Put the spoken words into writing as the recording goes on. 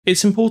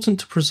It's important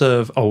to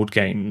preserve old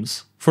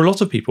games. For a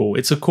lot of people,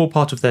 it's a core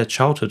part of their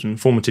childhood and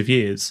formative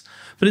years,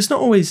 but it's not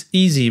always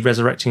easy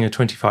resurrecting a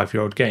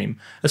 25-year-old game,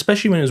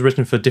 especially when it was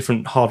written for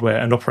different hardware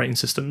and operating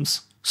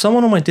systems.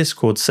 Someone on my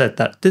Discord said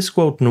that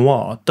Discworld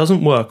Noir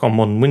doesn't work on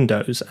modern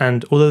Windows,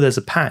 and although there's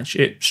a patch,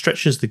 it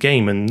stretches the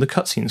game and the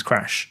cutscenes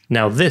crash.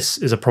 Now this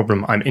is a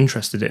problem I'm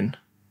interested in.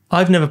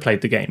 I've never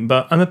played the game,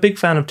 but I'm a big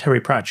fan of Terry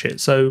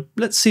Pratchett, so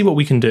let's see what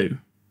we can do.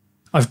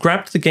 I've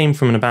grabbed the game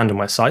from an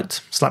abandonware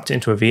site, slapped it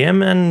into a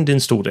VM, and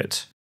installed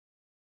it.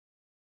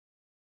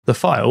 The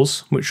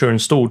files, which are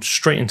installed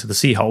straight into the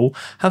C-hole,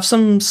 have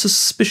some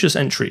suspicious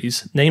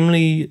entries,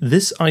 namely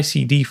this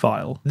ICD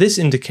file. This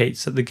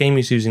indicates that the game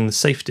is using the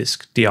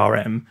SafeDisk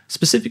DRM,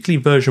 specifically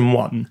version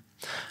 1,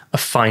 a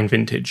fine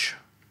vintage.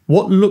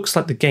 What looks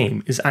like the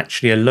game is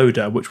actually a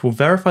loader which will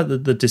verify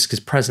that the disk is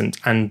present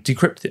and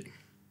decrypt it.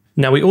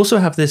 Now we also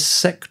have this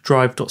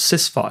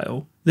secdrive.sys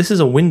file. This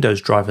is a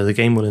Windows driver the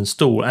game will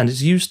install and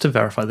is used to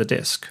verify the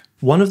disk.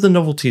 One of the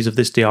novelties of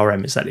this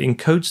DRM is that it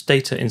encodes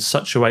data in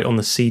such a way on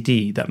the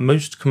CD that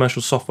most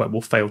commercial software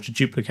will fail to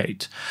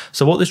duplicate.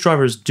 So what this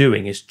driver is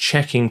doing is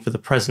checking for the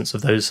presence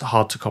of those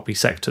hard-to-copy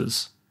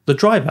sectors. The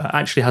driver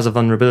actually has a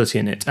vulnerability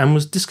in it and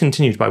was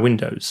discontinued by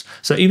Windows,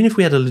 so even if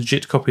we had a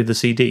legit copy of the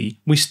CD,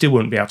 we still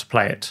wouldn't be able to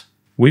play it.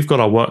 We've got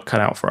our work cut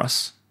out for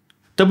us.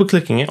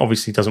 Double-clicking it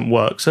obviously doesn't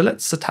work, so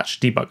let's attach a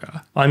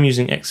debugger. I'm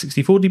using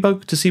x64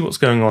 debug to see what's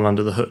going on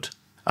under the hood.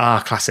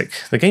 Ah, classic.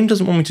 The game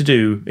doesn't want me to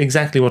do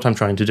exactly what I'm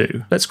trying to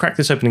do. Let's crack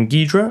this open in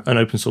Ghidra, an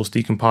open source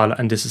decompiler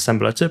and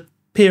disassembler, to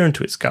peer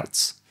into its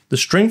guts. The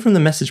string from the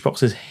message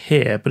box is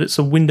here, but it's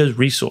a Windows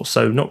resource,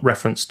 so not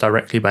referenced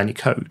directly by any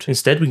code.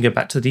 Instead, we can go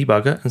back to the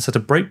debugger and set a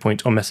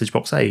breakpoint on message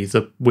box A,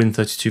 the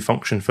Win32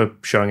 function for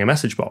showing a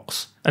message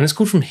box. And it's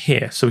called from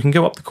here, so we can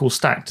go up the call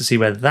stack to see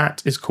where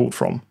that is called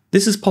from.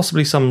 This is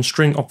possibly some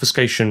string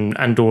obfuscation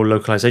and/or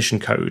localization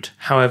code.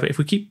 However, if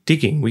we keep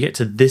digging, we get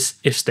to this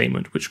if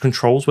statement, which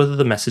controls whether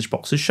the message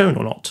box is shown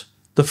or not.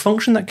 The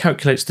function that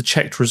calculates the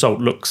checked result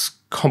looks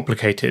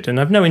complicated, and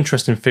I've no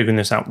interest in figuring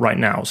this out right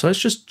now, so let's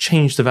just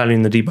change the value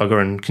in the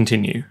debugger and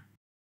continue.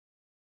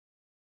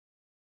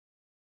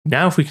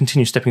 Now if we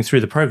continue stepping through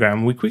the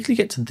program, we quickly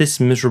get to this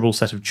miserable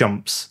set of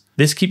jumps.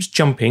 This keeps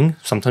jumping,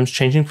 sometimes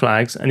changing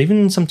flags, and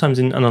even sometimes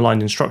in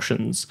unaligned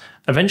instructions.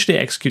 Eventually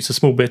it executes a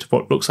small bit of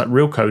what looks like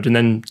real code and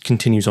then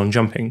continues on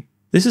jumping.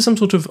 This is some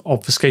sort of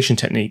obfuscation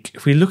technique.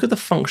 If we look at the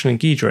function in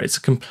Ghidra, it's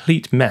a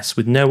complete mess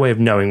with no way of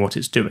knowing what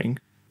it's doing.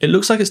 It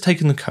looks like it's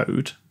taken the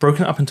code,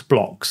 broken it up into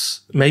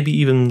blocks, maybe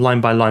even line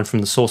by line from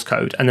the source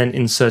code, and then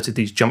inserted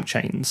these jump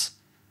chains.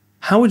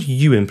 How would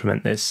you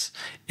implement this?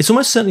 It's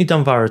almost certainly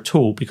done via a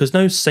tool because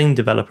no sane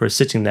developer is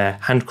sitting there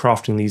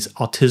handcrafting these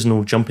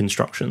artisanal jump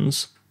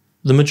instructions.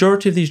 The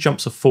majority of these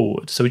jumps are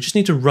forward, so we just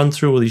need to run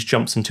through all these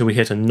jumps until we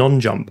hit a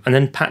non-jump and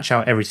then patch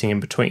out everything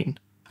in between.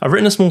 I've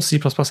written a small C++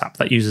 app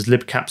that uses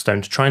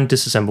libcapstone to try and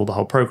disassemble the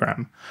whole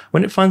program.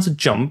 When it finds a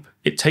jump,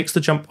 it takes the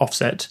jump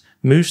offset,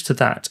 moves to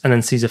that, and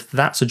then sees if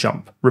that's a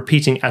jump,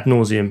 repeating ad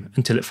nauseum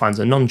until it finds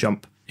a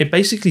non-jump. It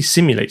basically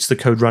simulates the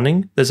code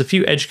running. There's a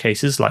few edge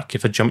cases, like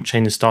if a jump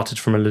chain is started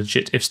from a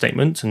legit if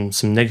statement and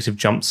some negative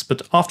jumps,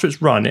 but after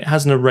it's run, it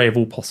has an array of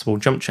all possible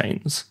jump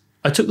chains.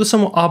 I took the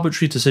somewhat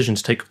arbitrary decision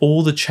to take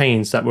all the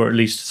chains that were at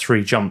least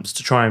 3 jumps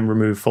to try and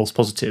remove false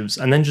positives,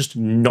 and then just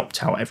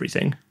knocked out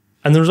everything.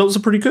 And the results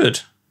are pretty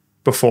good.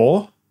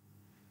 Before,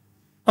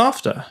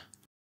 after.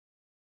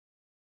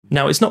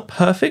 Now it's not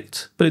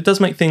perfect, but it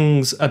does make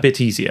things a bit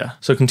easier.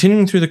 So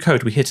continuing through the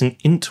code, we hit an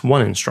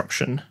int1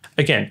 instruction.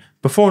 Again,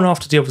 before and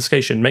after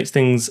deobfuscation makes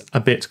things a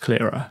bit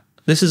clearer.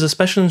 This is a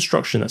special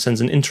instruction that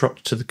sends an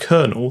interrupt to the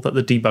kernel that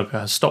the debugger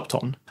has stopped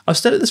on. I've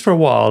stared at this for a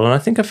while and I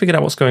think I figured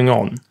out what's going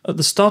on. At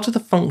the start of the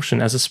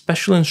function has a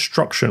special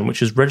instruction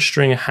which is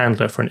registering a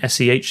handler for an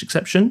SEH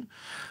exception.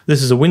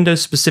 This is a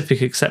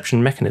Windows-specific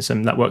exception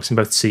mechanism that works in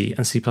both C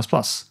and C++.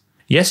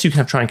 Yes, you can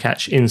have try and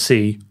catch in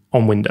C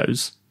on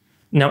Windows.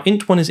 Now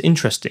int1 is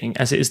interesting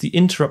as it is the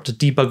interrupt a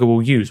debugger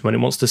will use when it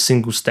wants to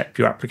single step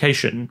your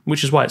application,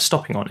 which is why it's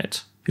stopping on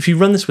it. If you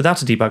run this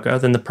without a debugger,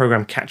 then the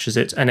program catches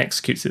it and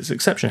executes its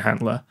exception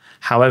handler.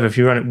 However, if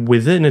you run it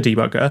within a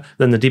debugger,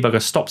 then the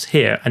debugger stops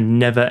here and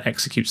never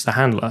executes the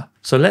handler.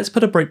 So let's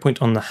put a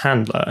breakpoint on the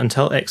handler and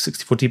tell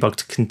x64 debug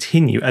to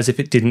continue as if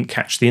it didn't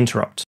catch the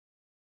interrupt.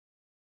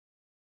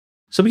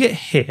 So we get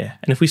here,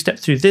 and if we step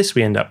through this,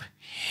 we end up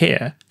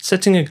here,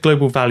 setting a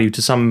global value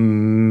to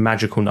some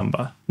magical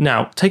number.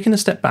 Now, taking a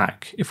step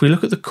back, if we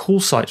look at the call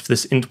site for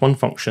this int1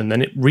 function,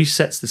 then it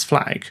resets this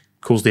flag,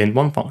 calls the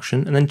int1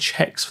 function, and then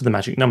checks for the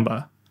magic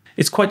number.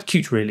 It's quite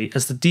cute really,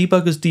 as the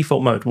debugger's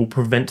default mode will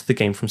prevent the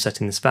game from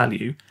setting this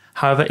value.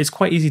 However, it's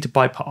quite easy to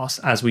bypass,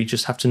 as we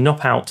just have to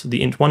knock out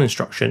the int1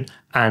 instruction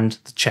and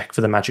the check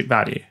for the magic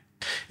value.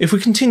 If we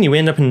continue, we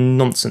end up in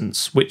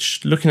nonsense,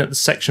 which, looking at the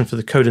section for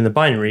the code in the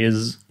binary,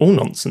 is all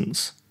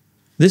nonsense.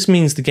 This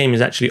means the game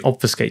is actually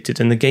obfuscated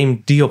and the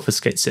game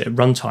deobfuscates it at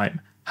runtime.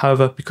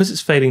 However, because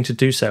it's failing to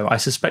do so, I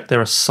suspect there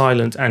are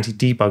silent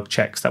anti-debug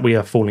checks that we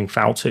are falling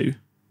foul to.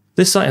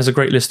 This site has a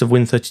great list of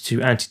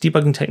Win32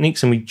 anti-debugging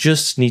techniques and we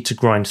just need to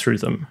grind through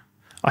them.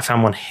 I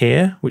found one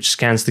here, which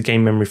scans the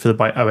game memory for the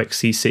byte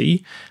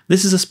OXCC.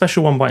 This is a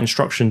special 1 byte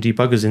instruction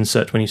debuggers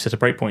insert when you set a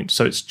breakpoint,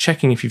 so it's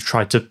checking if you've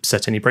tried to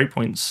set any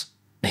breakpoints.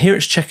 Here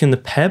it's checking the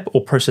PEB,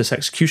 or process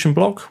execution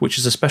block, which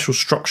is a special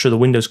structure the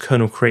Windows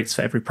kernel creates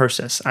for every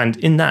process, and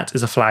in that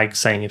is a flag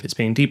saying if it's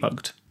being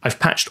debugged. I've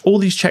patched all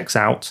these checks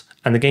out,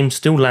 and the game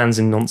still lands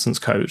in nonsense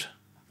code.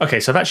 Okay,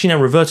 so I've actually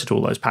now reverted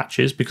all those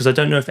patches because I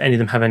don't know if any of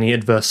them have any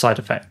adverse side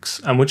effects,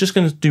 and we're just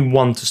going to do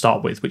one to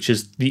start with, which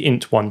is the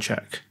int1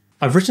 check.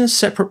 I've written a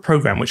separate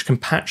program which can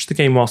patch the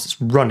game whilst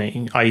it's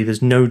running, i.e.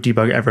 there's no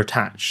debugger ever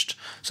attached.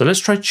 So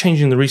let's try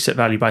changing the reset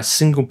value by a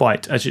single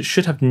byte, as it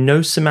should have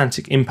no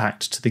semantic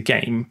impact to the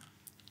game,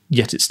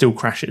 yet it still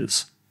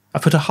crashes. I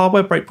put a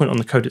hardware breakpoint on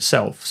the code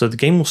itself, so the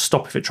game will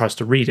stop if it tries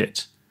to read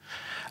it.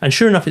 And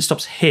sure enough, it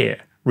stops here,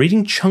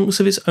 reading chunks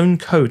of its own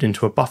code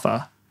into a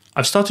buffer.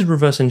 I've started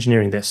reverse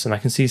engineering this, and I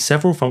can see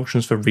several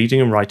functions for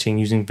reading and writing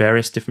using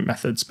various different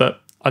methods,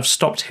 but I've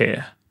stopped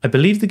here. I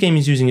believe the game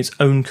is using its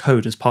own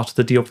code as part of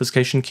the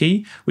deobfuscation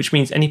key, which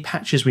means any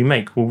patches we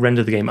make will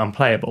render the game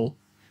unplayable,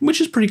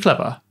 which is pretty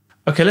clever.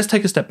 Okay, let's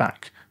take a step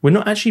back. We're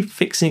not actually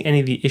fixing any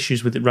of the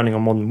issues with it running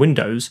on modern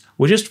Windows,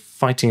 we're just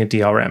fighting a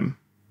DRM.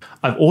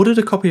 I've ordered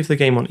a copy of the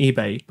game on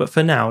eBay, but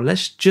for now,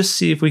 let's just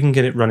see if we can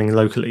get it running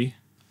locally.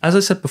 As I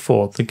said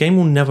before, the game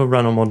will never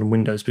run on modern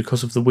Windows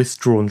because of the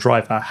withdrawn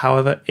driver,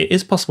 however, it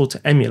is possible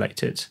to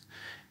emulate it.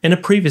 In a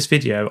previous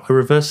video, I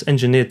reverse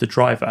engineered the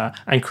driver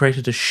and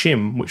created a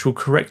shim which will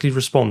correctly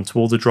respond to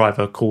all the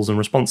driver calls and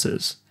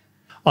responses.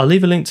 I'll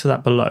leave a link to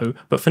that below,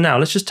 but for now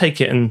let's just take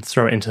it and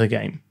throw it into the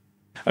game.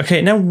 Okay,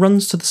 it now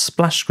runs to the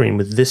splash screen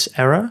with this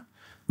error.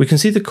 We can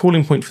see the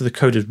calling point for the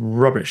code is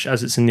rubbish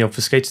as it's in the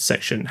obfuscated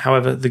section,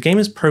 however the game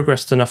has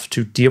progressed enough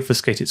to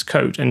deobfuscate its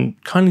code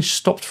and kindly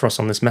stopped for us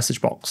on this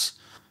message box.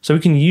 So we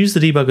can use the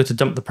debugger to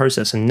dump the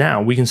process, and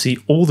now we can see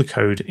all the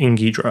code in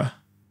Ghidra.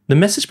 The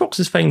message box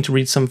is failing to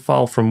read some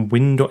file from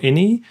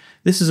win.ini.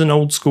 This is an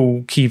old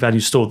school key value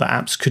store that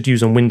apps could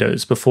use on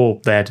Windows before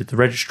they added the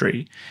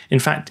registry. In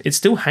fact, it's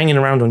still hanging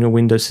around on your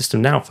Windows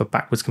system now for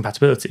backwards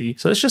compatibility,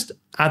 so let's just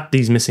add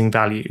these missing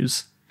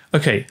values.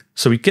 Okay,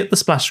 so we get the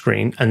splash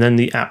screen and then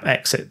the app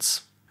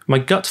exits. My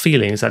gut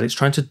feeling is that it's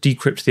trying to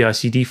decrypt the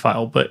ICD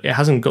file, but it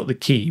hasn't got the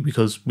key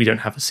because we don't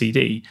have a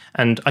CD,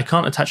 and I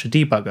can't attach a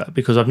debugger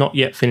because I've not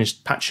yet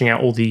finished patching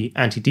out all the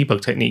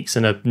anti-debug techniques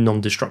in a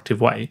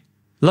non-destructive way.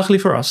 Luckily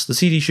for us, the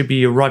CD should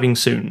be arriving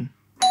soon.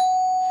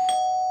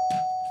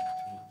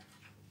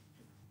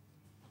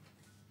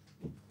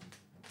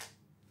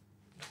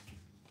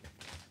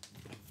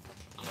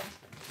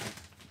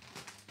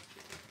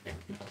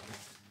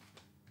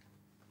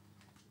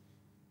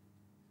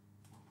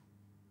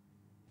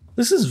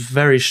 This is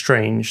very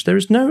strange. There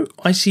is no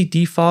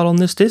ICD file on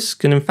this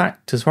disk, and in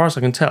fact, as far as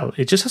I can tell,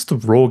 it just has the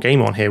raw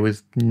game on here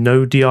with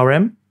no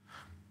DRM.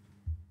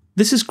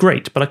 This is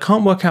great, but I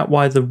can't work out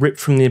why the rip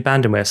from the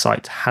abandonware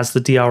site has the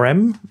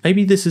DRM.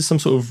 Maybe this is some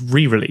sort of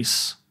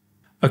re-release.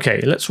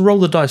 Okay, let's roll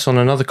the dice on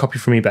another copy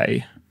from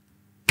eBay.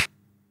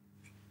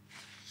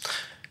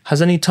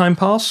 Has any time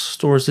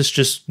passed, or is this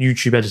just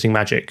YouTube editing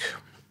magic?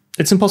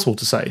 It's impossible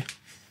to say.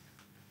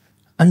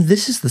 And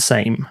this is the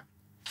same.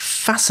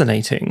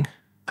 Fascinating.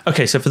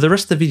 Okay, so for the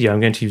rest of the video I'm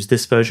going to use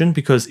this version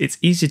because it's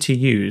easier to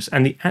use,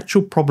 and the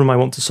actual problem I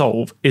want to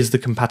solve is the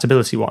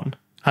compatibility one.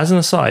 As an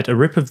aside, a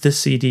rip of this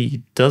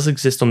CD does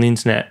exist on the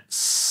internet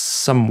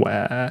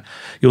somewhere.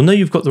 You'll know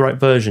you've got the right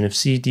version if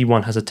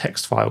CD1 has a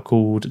text file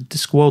called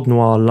Discworld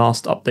Noir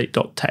last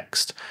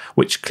update.txt,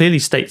 which clearly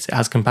states it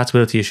has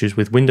compatibility issues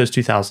with Windows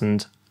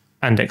 2000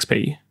 and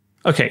XP.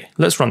 Okay,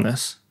 let's run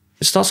this.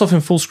 It starts off in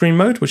full screen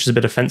mode, which is a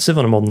bit offensive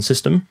on a modern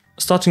system.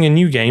 Starting a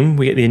new game,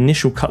 we get the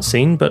initial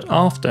cutscene, but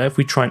after, if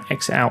we try and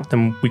exit out,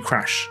 then we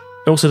crash.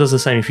 It also does the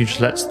same if you just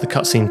let the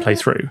cutscene play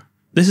through.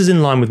 This is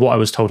in line with what I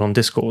was told on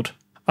Discord.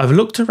 I've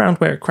looked around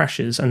where it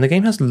crashes, and the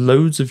game has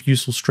loads of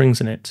useful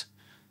strings in it.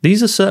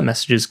 These assert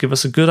messages give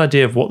us a good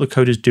idea of what the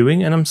code is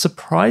doing, and I'm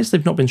surprised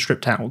they've not been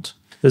stripped out.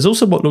 There's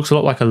also what looks a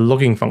lot like a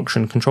logging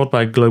function controlled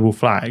by a global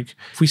flag.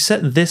 If we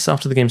set this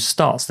after the game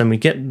starts, then we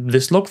get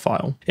this log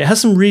file. It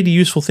has some really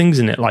useful things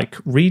in it, like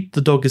read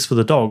the dog is for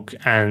the dog,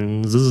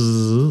 and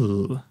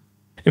zzz.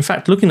 In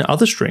fact, looking at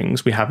other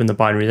strings we have in the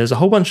binary, there's a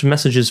whole bunch of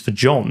messages for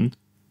John,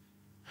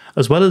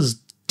 as well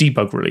as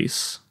debug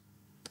release.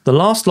 The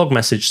last log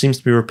message seems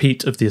to be a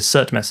repeat of the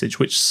assert message,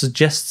 which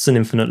suggests an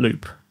infinite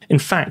loop. In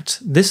fact,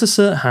 this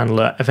assert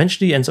handler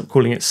eventually ends up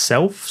calling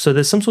itself, so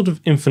there's some sort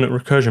of infinite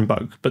recursion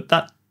bug, but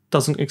that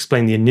doesn't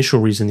explain the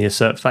initial reason the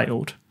assert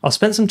failed. I've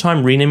spent some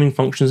time renaming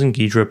functions in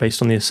Ghidra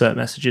based on the assert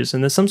messages,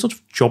 and there's some sort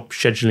of job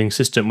scheduling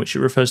system which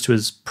it refers to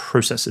as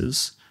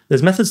processes.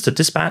 There's methods to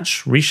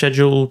dispatch,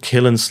 reschedule,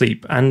 kill, and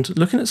sleep, and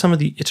looking at some of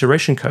the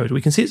iteration code, we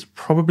can see it's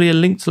probably a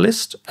linked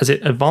list, as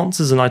it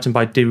advances an item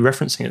by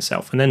dereferencing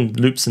itself and then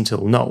loops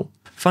until null.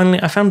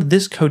 Finally, I found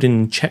this code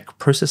in check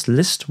process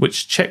list,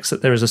 which checks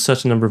that there is a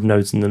certain number of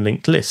nodes in the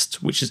linked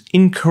list, which is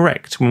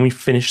incorrect when we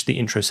finish the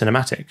intro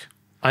cinematic.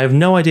 I have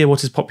no idea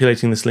what is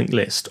populating this linked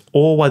list,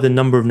 or why the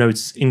number of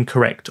nodes is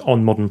incorrect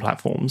on modern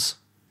platforms.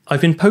 I've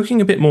been poking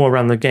a bit more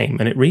around the game,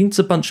 and it reads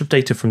a bunch of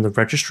data from the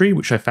registry,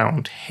 which I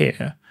found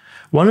here.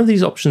 One of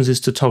these options is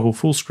to toggle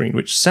full screen,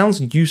 which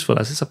sounds useful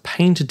as it's a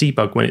pain to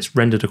debug when it's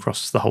rendered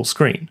across the whole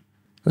screen.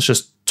 Let's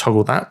just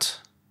toggle that.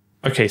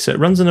 Okay, so it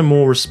runs in a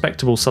more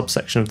respectable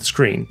subsection of the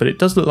screen, but it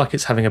does look like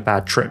it's having a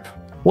bad trip.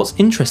 What's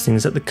interesting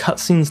is that the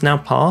cutscenes now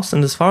pass,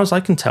 and as far as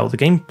I can tell, the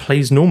game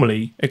plays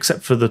normally,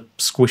 except for the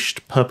squished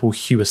purple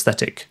hue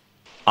aesthetic.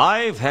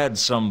 I've had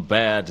some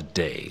bad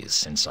days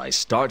since I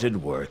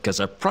started work as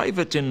a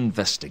private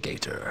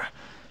investigator,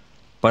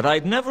 but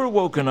I'd never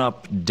woken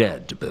up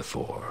dead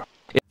before.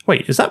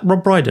 Wait, is that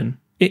Rob Brydon?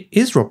 It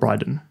is Rob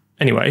Brydon.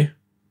 Anyway,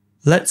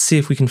 let's see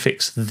if we can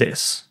fix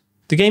this.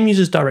 The game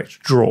uses direct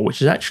draw,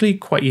 which is actually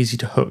quite easy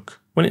to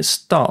hook. When it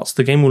starts,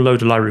 the game will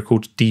load a library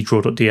called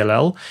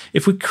ddraw.dll.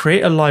 If we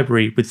create a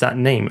library with that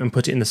name and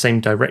put it in the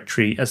same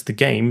directory as the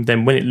game,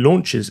 then when it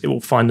launches, it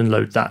will find and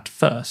load that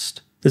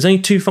first. There's only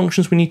two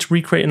functions we need to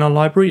recreate in our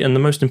library, and the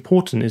most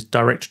important is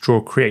direct draw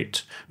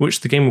create, which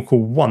the game will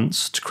call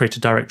once to create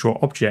a direct draw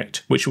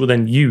object, which it will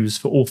then use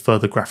for all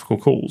further graphical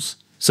calls.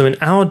 So in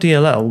our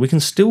DLL, we can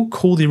still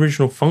call the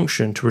original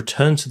function to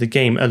return to the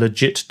game a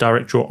legit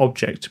direct draw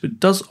object, but it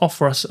does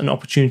offer us an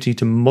opportunity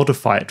to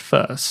modify it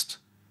first.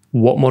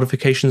 What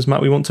modifications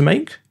might we want to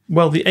make?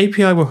 Well, the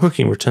API we're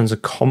hooking returns a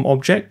COM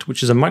object,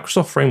 which is a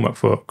Microsoft framework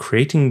for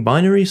creating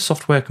binary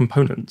software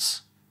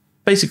components.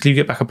 Basically, you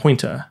get back a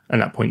pointer,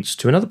 and that points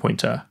to another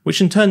pointer,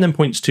 which in turn then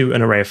points to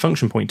an array of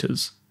function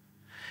pointers.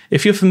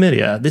 If you're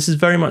familiar, this is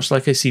very much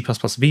like a C++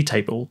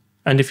 vtable,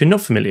 and if you're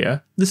not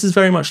familiar, this is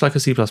very much like a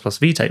C++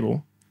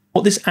 vtable.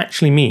 What this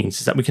actually means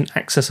is that we can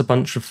access a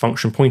bunch of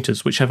function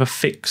pointers which have a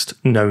fixed,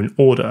 known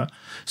order.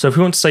 So if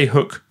we want to say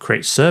hook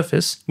create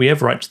surface, we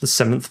overwrite the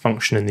 7th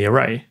function in the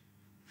array.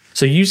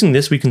 So using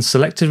this, we can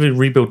selectively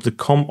rebuild the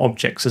COM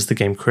objects as the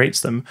game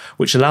creates them,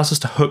 which allows us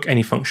to hook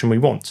any function we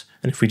want.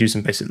 And if we do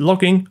some basic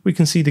logging, we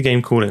can see the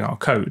game calling our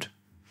code.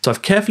 So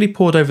I've carefully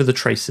poured over the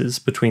traces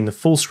between the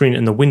full screen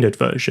and the windowed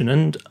version,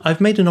 and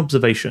I've made an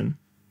observation.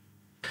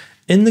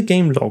 In the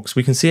game logs,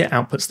 we can see it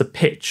outputs the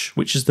pitch,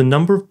 which is the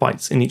number of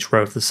bytes in each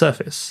row of the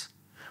surface.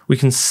 We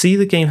can see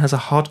the game has a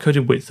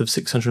hard-coded width of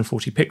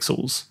 640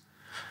 pixels.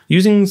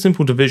 Using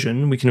simple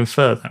division, we can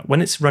infer that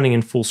when it's running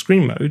in full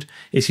screen mode,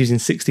 it's using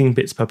 16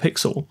 bits per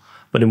pixel,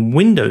 but in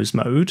Windows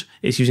mode,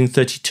 it's using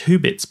 32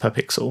 bits per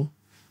pixel.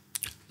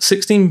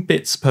 16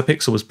 bits per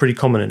pixel was pretty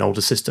common in older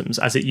systems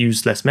as it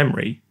used less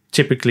memory,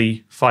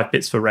 typically 5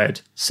 bits for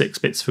red, 6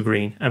 bits for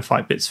green, and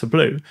 5 bits for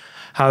blue.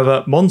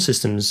 However, modern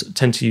systems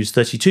tend to use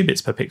 32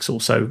 bits per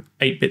pixel, so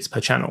 8 bits per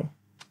channel.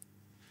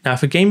 Now,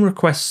 if a game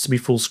requests to be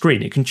full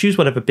screen, it can choose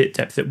whatever bit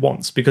depth it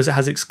wants because it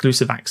has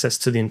exclusive access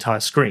to the entire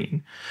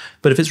screen.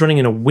 But if it's running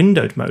in a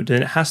windowed mode,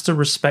 then it has to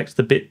respect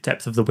the bit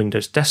depth of the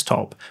Windows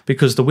desktop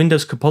because the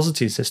Windows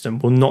compositing system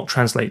will not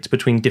translate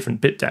between different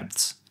bit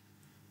depths.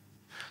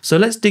 So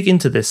let's dig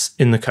into this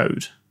in the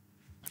code.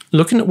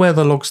 Looking at where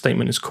the log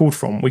statement is called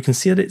from, we can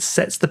see that it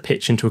sets the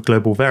pitch into a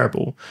global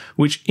variable,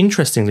 which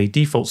interestingly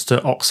defaults to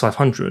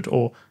aux500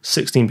 or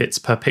 16 bits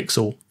per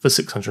pixel for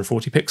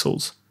 640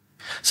 pixels.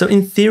 So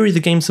in theory, the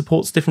game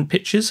supports different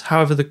pitches,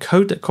 however the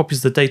code that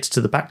copies the data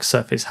to the back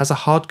surface has a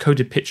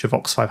hard-coded pitch of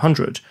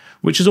aux500,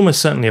 which is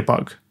almost certainly a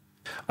bug.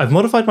 I've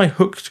modified my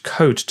hooked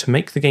code to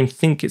make the game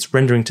think it's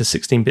rendering to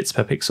 16 bits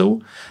per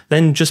pixel,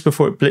 then just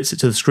before it blits it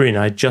to the screen,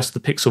 I adjust the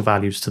pixel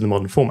values to the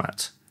modern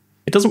format.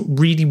 It doesn't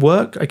really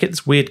work. I get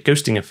this weird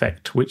ghosting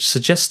effect, which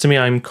suggests to me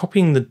I'm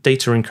copying the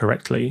data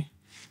incorrectly.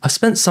 I've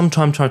spent some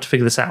time trying to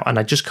figure this out and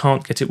I just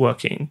can't get it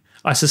working.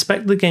 I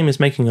suspect the game is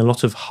making a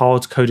lot of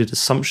hard-coded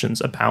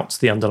assumptions about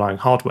the underlying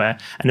hardware,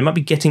 and it might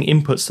be getting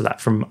inputs to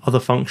that from other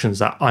functions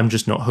that I'm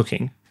just not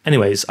hooking.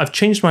 Anyways, I've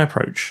changed my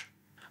approach.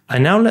 I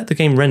now let the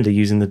game render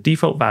using the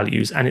default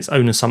values and its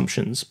own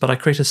assumptions, but I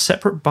create a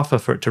separate buffer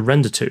for it to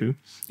render to,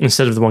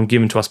 instead of the one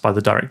given to us by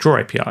the Direct Draw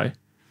API.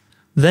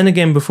 Then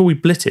again, before we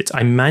blit it,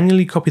 I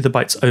manually copy the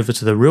bytes over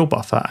to the real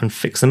buffer and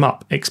fix them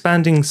up,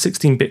 expanding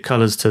 16-bit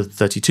colors to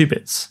 32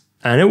 bits.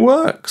 And it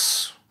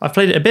works! I've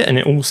played it a bit and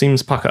it all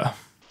seems pucker.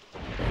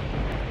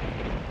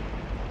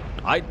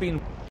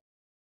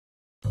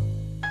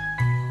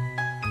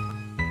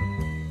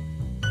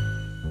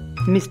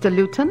 Mr.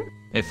 Luton?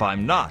 If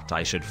I'm not,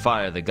 I should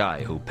fire the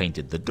guy who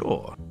painted the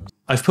door.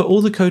 I've put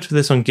all the code for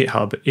this on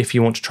GitHub if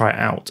you want to try it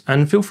out,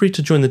 and feel free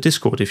to join the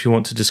Discord if you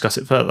want to discuss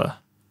it further.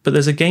 But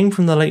there's a game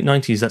from the late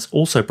 90s that's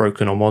also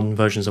broken on modern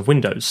versions of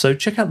Windows, so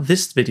check out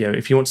this video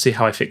if you want to see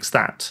how I fixed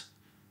that.